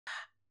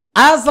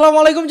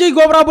Assalamualaikum cuy,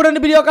 gue Prabu dan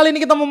di video kali ini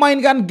kita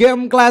memainkan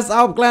game Clash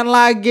of Clans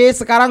lagi.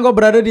 Sekarang gue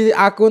berada di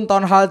akun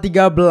Town Hall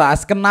 13.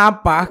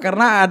 Kenapa?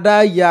 Karena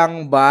ada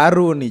yang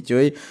baru nih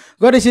cuy.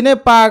 Gue di sini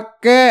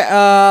pakai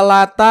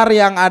latar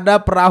yang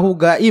ada perahu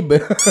gaib.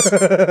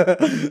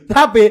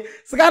 Tapi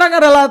sekarang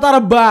ada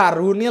latar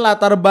baru nih.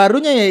 Latar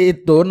barunya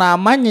yaitu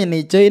namanya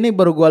nih cuy, ini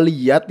baru gue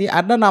lihat nih,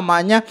 ada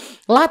namanya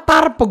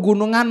latar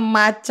pegunungan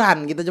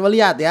macan. Kita coba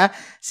lihat ya.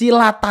 Si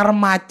latar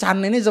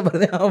macan ini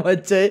seperti apa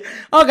cuy.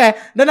 Oke,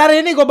 dan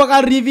hari ini gue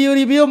bakal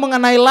review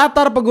mengenai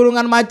latar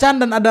pegunungan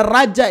macan dan ada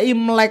Raja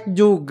Imlek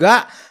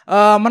juga.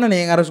 Mana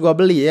nih yang harus gue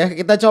beli ya?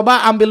 Kita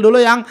coba ambil dulu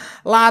yang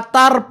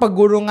latar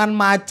pegunungan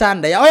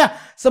macan deh ya. Oh ya,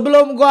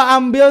 sebelum gue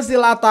ambil si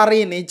latar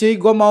ini cuy,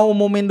 gue mau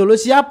umumin dulu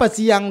siapa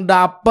sih yang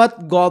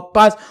dapat gold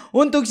pass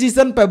untuk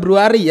season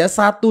Februari ya.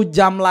 1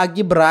 jam lagi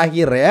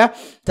berakhir ya.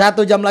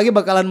 1 jam lagi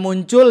bakalan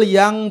muncul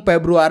yang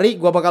Februari.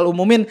 Gue bakal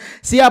umumin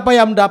siapa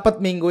yang dapat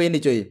minggu ini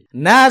cuy.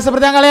 Nah,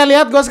 seperti yang kalian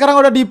lihat, gue sekarang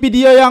udah di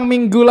video yang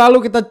minggu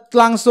lalu. Kita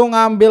langsung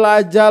ambil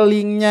aja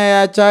linknya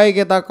ya coy.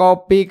 Kita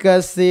copy ke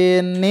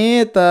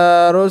sini,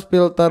 terus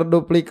filter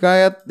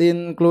duplicate,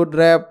 include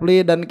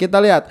reply, dan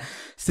kita lihat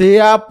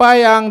siapa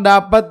yang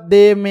dapat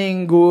di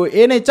minggu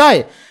ini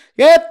coy.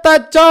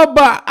 Kita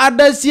coba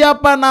ada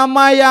siapa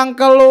nama yang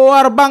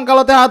keluar bang.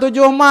 Kalau TH7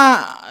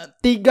 mah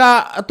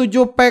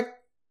 37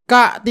 pack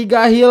K,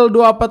 3 heal,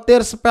 2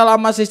 petir, spell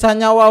sama sisa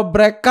nyawa,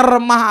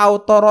 breaker mah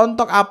auto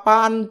rontok.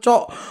 Apaan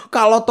cok?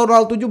 Kalau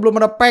tonal 7 belum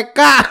ada PK.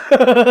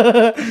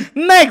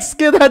 Next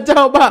kita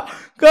coba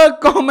ke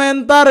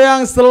komentar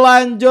yang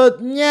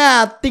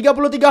selanjutnya.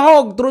 33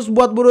 hog, terus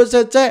buat buru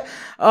CC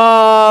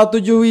 7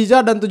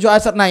 wizard dan 7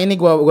 aset. Nah ini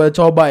gua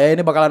coba ya,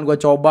 ini bakalan gue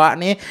coba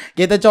nih.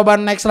 Kita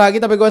coba next lagi,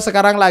 tapi gue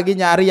sekarang lagi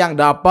nyari yang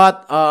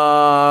dapat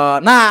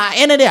nah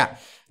ini dia.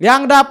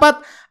 Yang dapat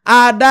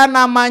ada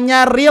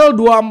namanya Real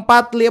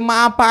 245.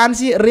 Apaan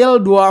sih Real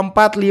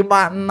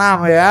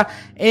 2456 ya.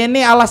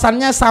 Ini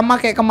alasannya sama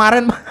kayak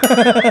kemarin.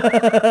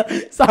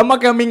 Sama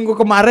kayak minggu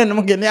kemarin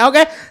mungkin ya.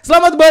 Oke,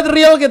 selamat buat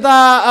Real. Kita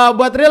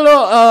buat Real lo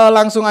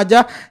langsung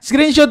aja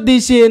screenshot di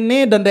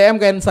sini dan DM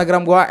ke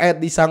Instagram gua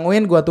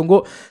 @disanguin. Gua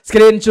tunggu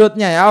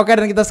screenshotnya ya. Oke,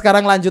 dan kita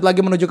sekarang lanjut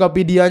lagi menuju ke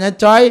videonya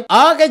coy.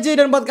 Oke cuy,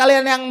 dan buat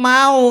kalian yang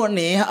mau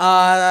nih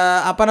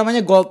apa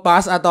namanya gold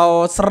pass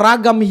atau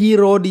seragam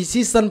hero di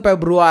season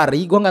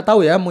Februari, gua nggak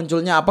tahu ya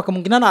munculnya apa.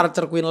 Kemungkinan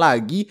Archer Queen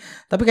lagi,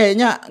 tapi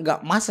kayaknya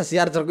nggak masa sih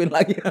Archer Queen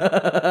lagi.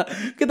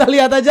 Kita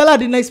lihat aja lah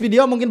di next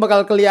video, mungkin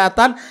bakal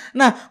kelihatan.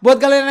 Nah, buat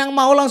kalian yang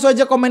mau langsung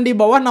aja komen di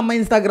bawah nama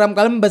Instagram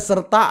kalian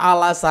beserta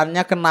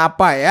alasannya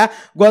kenapa ya.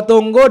 Gua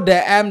tunggu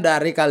DM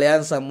dari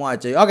kalian semua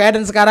cuy. Oke,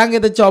 dan sekarang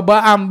kita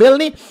coba ambil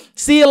nih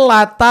si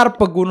latar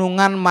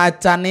pegunungan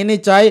macan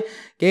ini coy.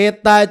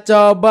 Kita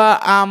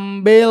coba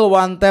ambil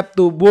one tap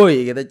to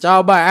boy. Kita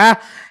coba ya.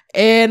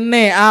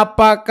 Ini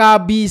apakah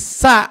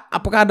bisa?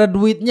 Apakah ada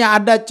duitnya?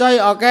 Ada coy.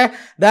 Oke.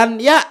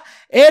 Dan ya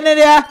ini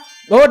dia.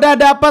 Udah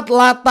dapat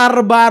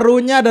latar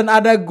barunya dan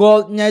ada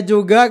goldnya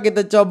juga.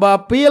 Kita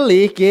coba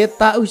pilih.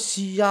 Kita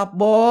siap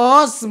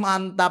bos.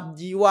 Mantap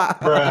jiwa.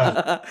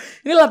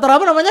 Ini latar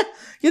apa namanya?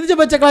 Kita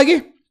coba cek lagi.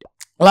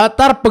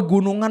 Latar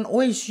pegunungan.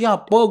 Wih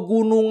siap,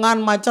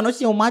 pegunungan macan. Oh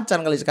siapa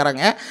macan kali sekarang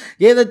ya.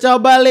 Kita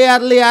coba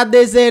lihat-lihat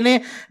di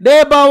sini.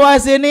 Di bawah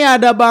sini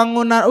ada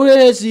bangunan.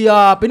 Wih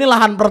siap. Ini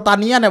lahan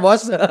pertanian ya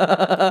bos.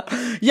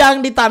 Yang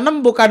ditanam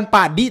bukan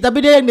padi,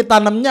 tapi dia yang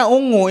ditanamnya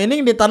ungu. Ini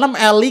yang ditanam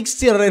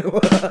elixir.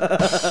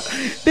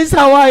 Di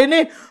sawah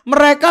ini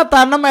mereka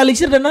tanam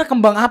elixir dan ada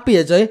kembang api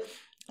ya coy.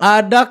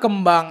 Ada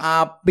kembang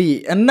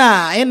api.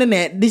 Nah, ini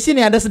nih, di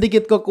sini ada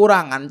sedikit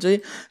kekurangan,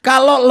 cuy.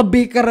 Kalau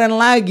lebih keren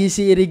lagi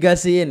si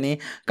irigasi ini,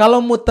 kalau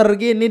muter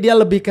gini dia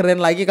lebih keren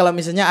lagi kalau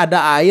misalnya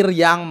ada air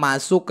yang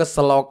masuk ke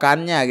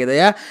selokannya gitu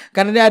ya.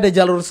 Karena dia ada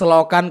jalur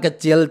selokan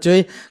kecil,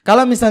 cuy.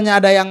 Kalau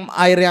misalnya ada yang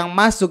air yang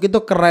masuk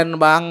itu keren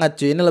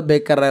banget, cuy. Ini lebih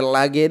keren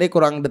lagi. Ini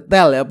kurang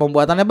detail ya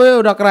pembuatannya,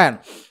 tapi udah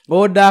keren.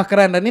 Udah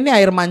keren. Dan ini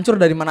air mancur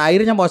dari mana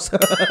airnya bos?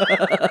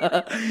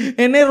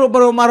 Ini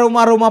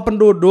rumah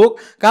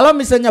penduduk. Kalau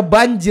misalnya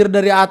banjir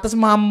dari atas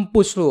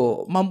mampus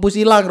lu, mampus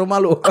hilang rumah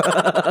lu.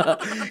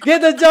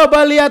 Kita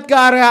coba lihat ke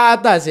area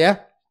atas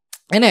ya.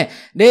 Ini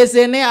di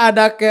sini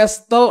ada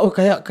castle. Oh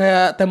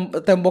kayak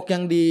tembok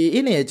yang di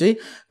ini ya cuy.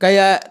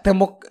 Kayak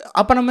tembok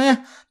apa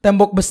namanya?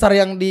 Tembok besar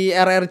yang di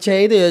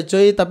RRC itu ya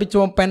cuy, tapi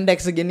cuma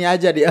pendek segini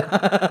aja dia.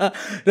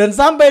 Dan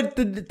sampai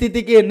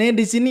titik ini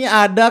di sini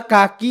ada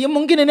kaki,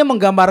 mungkin ini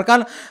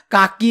menggambarkan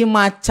kaki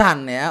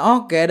macan ya.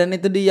 Oke, dan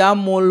itu dia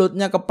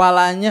mulutnya,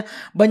 kepalanya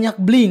banyak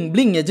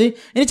bling-bling ya cuy.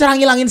 Ini cara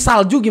ngilangin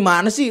salju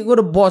gimana sih?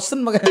 Gue udah bosen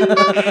makanya.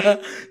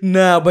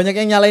 Nah, banyak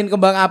yang nyalain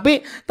kembang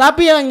api,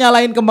 tapi yang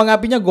nyalain kembang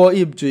apinya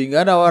goib cuy,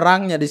 nggak ada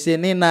orangnya di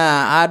sini.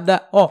 Nah,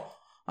 ada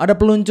ada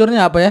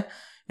peluncurnya apa ya?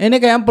 Ini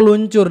kayak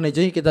peluncur nih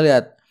cuy, kita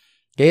lihat.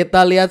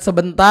 Kita lihat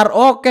sebentar.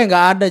 Oke,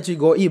 nggak ada cuy,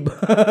 goib.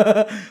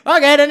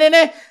 Oke, dan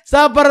ini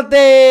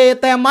seperti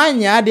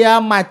temanya dia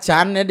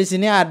macan ya. Di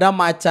sini ada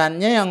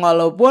macannya yang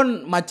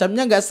walaupun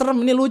macamnya nggak serem,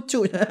 ini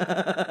lucu.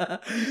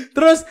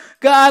 Terus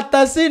ke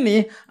atas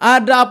sini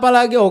ada apa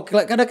lagi? Oh,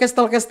 ada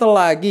castle-castle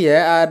lagi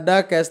ya.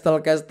 Ada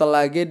castle-castle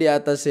lagi di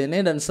atas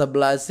sini, dan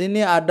sebelah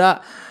sini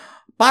ada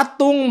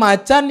patung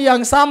macan yang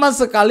sama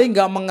sekali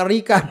nggak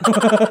mengerikan.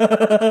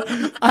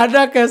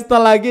 Ada castle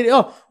lagi.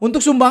 Oh,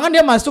 untuk sumbangan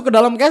dia masuk ke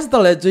dalam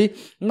castle ya cuy.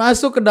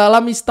 Masuk ke dalam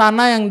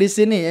istana yang di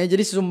sini ya.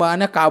 Jadi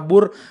sumbangannya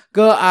kabur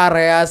ke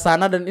area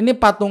sana. Dan ini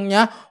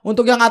patungnya.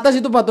 Untuk yang atas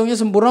itu patungnya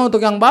sempurna.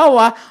 Untuk yang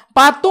bawah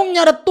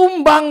patungnya ada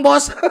tumbang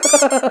bos.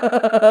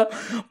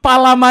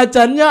 Pala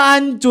macannya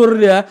hancur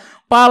dia.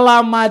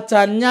 Pala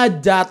macannya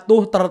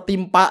jatuh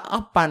tertimpa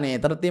apa nih?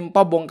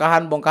 Tertimpa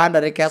bongkahan-bongkahan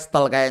dari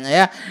castle kayaknya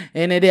ya.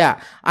 Ini dia,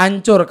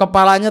 hancur,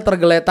 kepalanya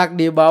tergeletak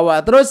di bawah.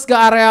 Terus ke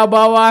area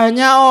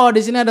bawahnya, oh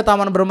di sini ada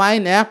taman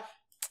bermain ya.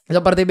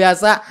 Seperti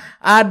biasa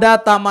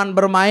ada taman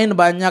bermain,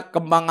 banyak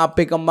kembang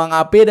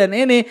api dan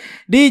ini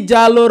di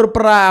jalur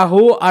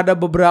perahu ada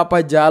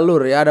beberapa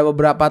jalur ya, ada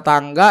beberapa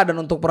tangga,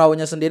 dan untuk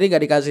perahunya sendiri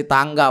gak dikasih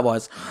tangga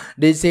bos.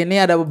 Di sini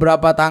ada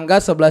beberapa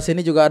tangga, sebelah sini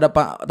juga ada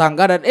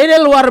tangga, dan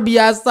ini luar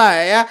biasa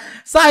ya.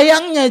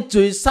 Sayangnya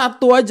cuy,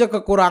 satu aja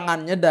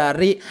kekurangannya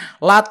dari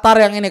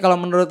latar yang ini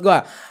kalau menurut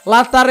gua.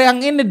 Latar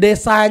yang ini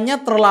desanya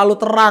terlalu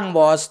terang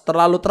bos,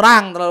 terlalu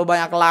terang, terlalu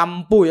banyak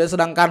lampu ya,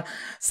 sedangkan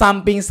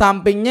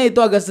samping-sampingnya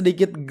itu agak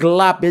sedikit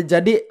gelap ya,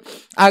 jadi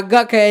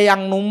agak kayak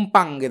yang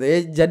numpang gitu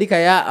ya, jadi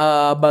kayak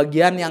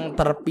bagian yang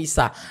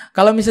terpisah.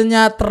 Kalau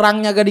misalnya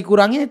terangnya agak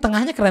dikurangi,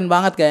 tengahnya keren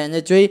banget kayaknya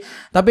cuy.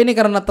 Tapi ini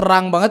karena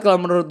terang banget, kalau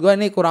menurut gua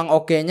ini kurang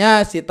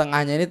oke-nya si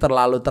tengahnya ini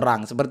terlalu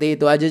terang.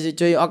 Seperti itu aja sih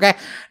cuy. Oke,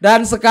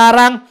 dan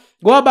sekarang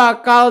gua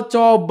bakal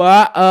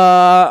coba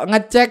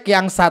ngecek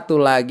yang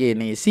satu lagi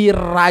nih, si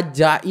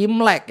Raja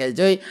Imlek ya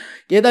cuy.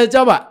 Kita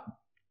coba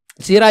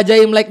si Raja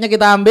Imleknya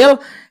kita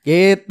ambil.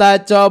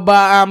 Kita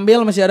coba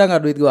ambil, masih ada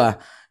nggak duit gua?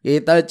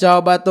 Kita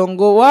coba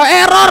tunggu. Wah,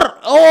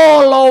 error.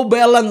 Oh, low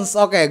balance.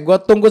 Oke, gue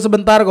tunggu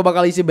sebentar. Gue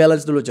bakal isi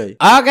balance dulu coy.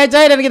 Oke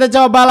coy, dan kita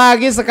coba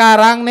lagi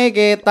sekarang nih.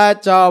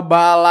 Kita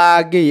coba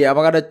lagi.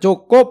 Apakah udah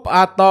cukup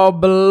atau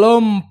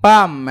belum,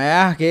 pam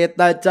ya.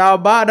 Kita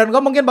coba, dan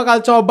gue mungkin bakal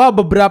coba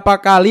beberapa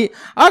kali.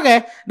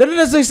 Oke, dan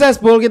udah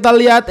successful. Kita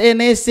lihat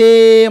ini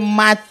si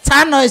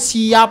macan. Oh,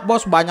 siap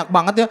bos, banyak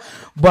banget ya.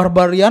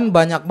 Barbarian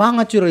banyak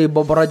banget cuy.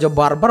 Raja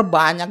barbar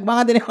banyak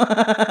banget ini.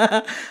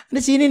 Di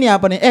sini nih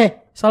apa nih?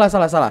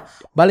 Salah.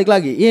 Balik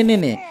lagi. Ini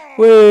nih.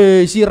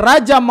 Wih, si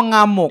raja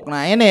mengamuk.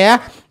 Nah, ini ya.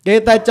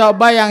 Kita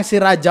coba yang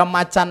si raja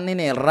macan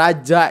ini,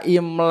 Raja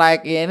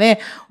Imlek ini.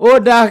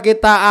 Udah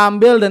kita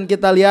ambil dan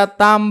kita lihat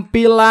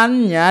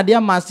tampilannya, dia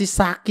masih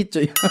sakit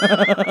cuy.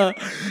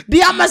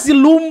 Dia masih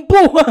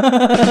lumpuh.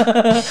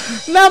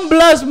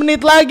 16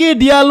 menit lagi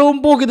dia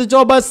lumpuh. Kita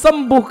coba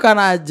sembuhkan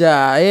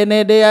aja.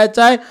 Ini dia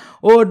coy.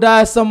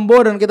 Udah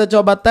sembuh, dan kita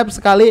coba tap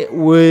sekali.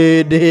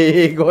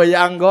 Wede,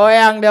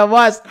 goyang-goyang dia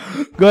bos.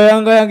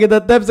 Goyang-goyang, kita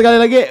tap sekali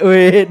lagi.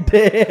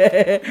 Wede.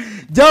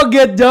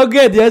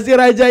 Joget-joget ya si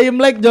Raja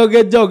Imlek,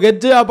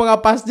 joget-joget cuy. Apakah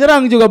pas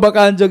jerang juga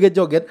bakalan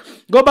joget-joget?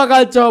 Gue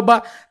bakal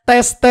coba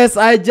tes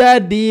aja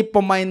di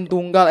pemain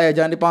tunggal.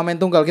 Jangan di pemain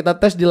tunggal, kita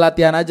tes di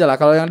latihan aja lah.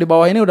 Kalau yang di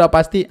bawah ini udah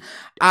pasti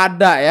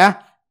ada ya.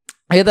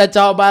 Kita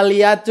coba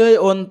lihat cuy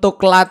untuk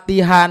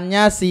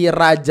latihannya si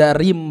Raja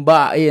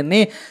Rimba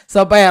ini,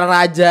 supaya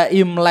Raja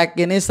Imlek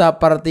ini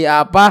seperti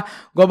apa.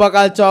 Gue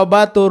bakal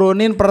coba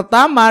turunin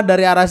pertama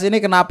dari arah sini.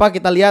 Kenapa?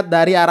 Kita lihat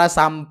dari arah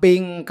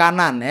samping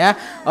kanan ya.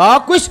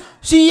 Oke,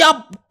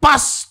 siap.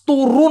 Pas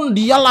turun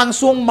dia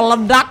langsung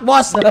meledak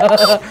bos.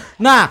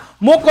 Nah,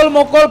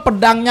 mukul-mukul,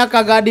 pedangnya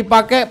kagak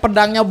dipakai,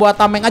 pedangnya buat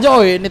tameng aja.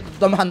 Oh, ini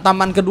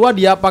teman-teman kedua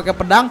dia pakai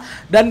pedang,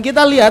 dan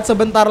kita lihat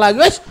sebentar lagi,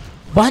 guys.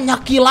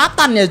 Banyak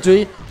kilatan ya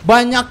cuy.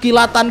 Banyak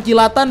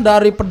kilatan-kilatan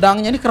dari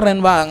pedangnya. Ini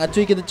keren banget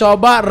cuy. Kita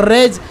coba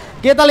rage.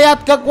 Kita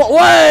lihat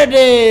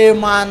Wede,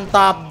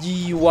 mantap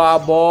jiwa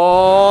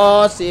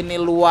bos. Ini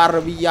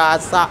luar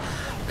biasa.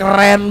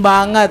 Keren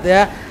banget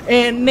ya.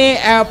 Ini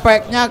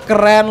efeknya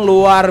keren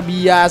luar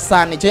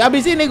biasa nih cuy.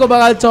 Abis ini gue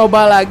bakal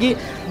coba lagi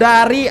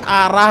dari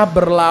arah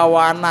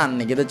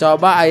berlawanan nih. Kita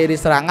coba akhiri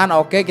serangan.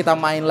 Oke, kita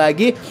main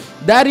lagi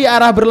dari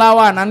arah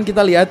berlawanan. Kita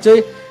lihat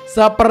cuy,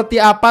 seperti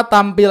apa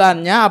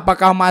tampilannya,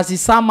 apakah masih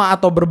sama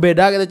atau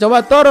berbeda. Kita coba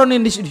turunin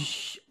di sini.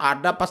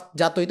 Ada pas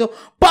jatuh itu,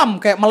 bam,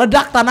 kayak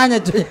meledak tanahnya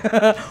cuy.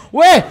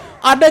 Weh,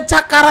 ada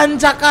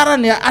cakaran-cakaran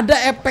ya, ada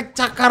efek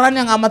cakaran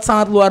yang amat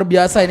sangat luar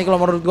biasa ini kalau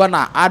menurut gua.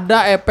 Nah,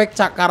 ada efek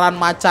cakaran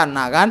macan,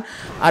 nah kan,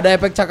 ada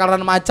efek cakaran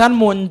macan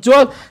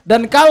muncul,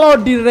 dan kalau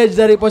di rage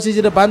dari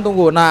posisi depan,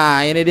 tunggu, nah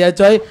ini dia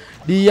coy.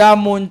 Dia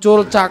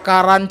muncul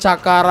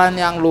cakaran-cakaran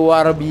yang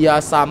luar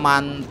biasa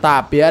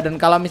mantap ya. Dan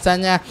kalau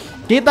misalnya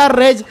kita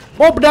rage,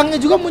 oh pedangnya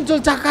juga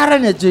muncul cakaran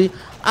ya cuy.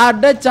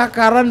 Ada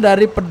cakaran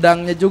dari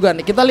pedangnya juga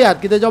nih. Kita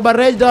lihat, kita coba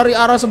rage dari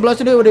arah sebelah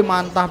sini. Udah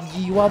mantap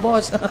jiwa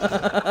bos.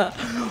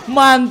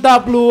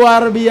 Mantap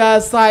luar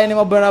biasa. Ini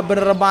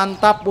benar-benar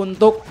mantap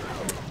untuk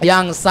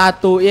yang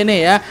satu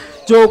ini ya.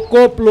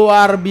 cukup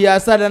luar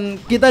biasa. Dan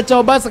kita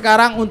coba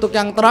sekarang untuk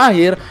yang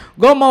terakhir,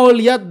 gue mau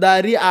lihat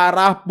dari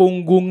arah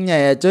punggungnya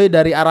ya cuy,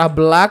 dari arah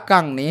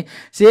belakang nih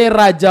si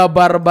Raja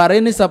Barbar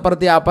ini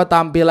seperti apa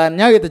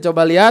tampilannya. Kita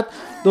coba lihat,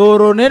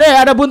 turunin deh,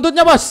 ada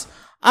buntutnya bos,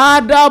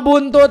 ada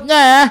buntutnya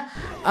ya,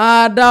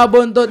 ada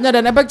buntutnya,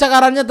 dan efek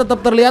cakarannya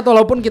tetap terlihat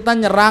walaupun kita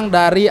nyerang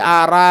dari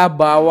arah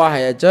bawah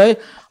ya cuy.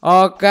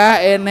 Oke,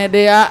 ini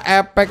dia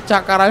efek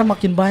cakarannya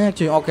makin banyak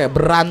cuy. Oke,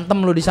 berantem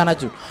lo di sana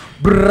cuy,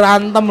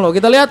 berantem lo.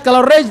 Kita lihat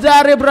kalau rage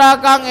dari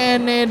belakang,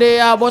 ini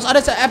dia bos,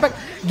 ada efek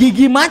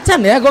gigi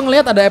macan ya. Gue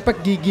ngelihat ada efek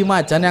gigi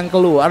macan yang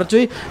keluar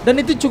cuy, dan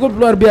itu cukup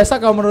luar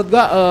biasa kalau menurut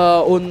gue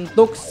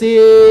untuk si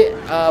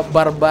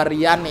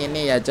barbarian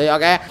ini ya cuy.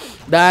 Oke,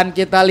 dan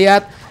kita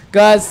lihat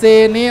ke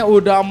sini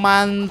udah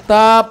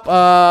mantap.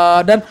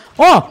 Dan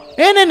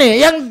ini nih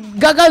yang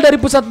gagal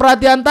dari pusat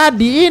perhatian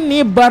tadi,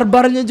 ini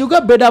barbarnya juga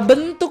beda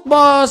bentuk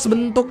bos,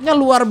 bentuknya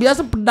luar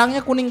biasa,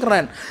 pedangnya kuning,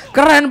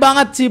 keren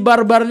banget sih,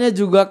 barbarnya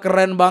juga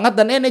keren banget.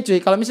 Dan ini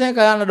cuy, kalau misalnya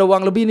kalian ada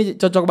uang lebih, ini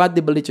cocok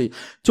banget dibeli cuy,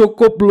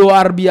 cukup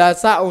luar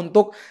biasa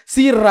untuk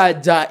si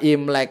Raja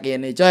Imlek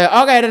ini coy.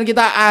 Oke, dan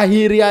kita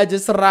akhiri aja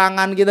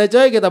serangan kita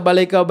coy, kita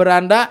balik ke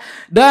beranda.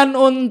 Dan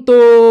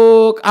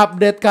untuk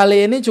update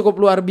kali ini cukup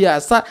luar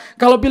biasa.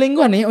 Kalau pilih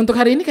gua nih untuk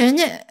hari ini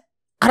kayaknya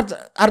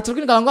Archer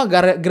Queen, kalau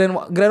enggak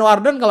Grand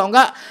Warden, kalau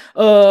enggak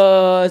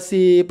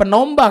si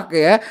penombak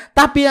ya.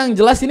 Tapi yang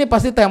jelas ini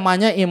pasti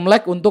temanya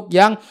Imlek untuk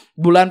yang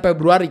bulan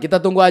Februari. Kita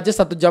tunggu aja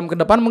 1 jam ke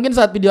depan. Mungkin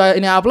saat video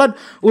ini upload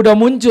udah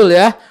muncul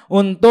ya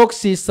untuk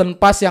season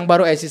pass yang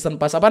baru, season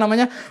pass apa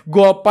namanya,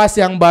 Gold Pass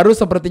yang baru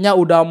sepertinya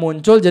udah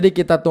muncul. Jadi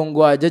kita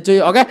tunggu aja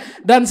cuy. Oke,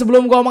 dan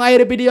sebelum gua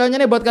mengakhiri videonya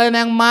nih, buat kalian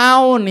yang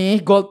mau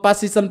nih Gold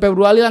Pass season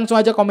Februari, langsung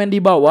aja komen di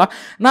bawah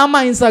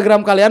nama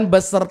Instagram kalian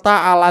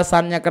beserta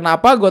alasannya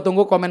kenapa. Gua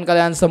tunggu komen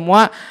kalian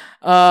semua.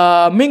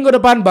 Minggu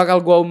depan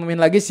bakal gue umumin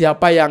lagi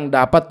siapa yang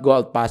dapat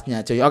Gold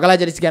Pass-nya cuy. Oke lah,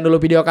 jadi sekian dulu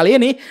video kali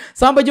ini.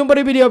 Sampai jumpa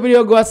di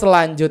video-video gue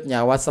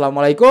selanjutnya.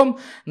 Wassalamualaikum.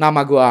 Nama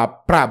gue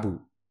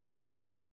Prabu.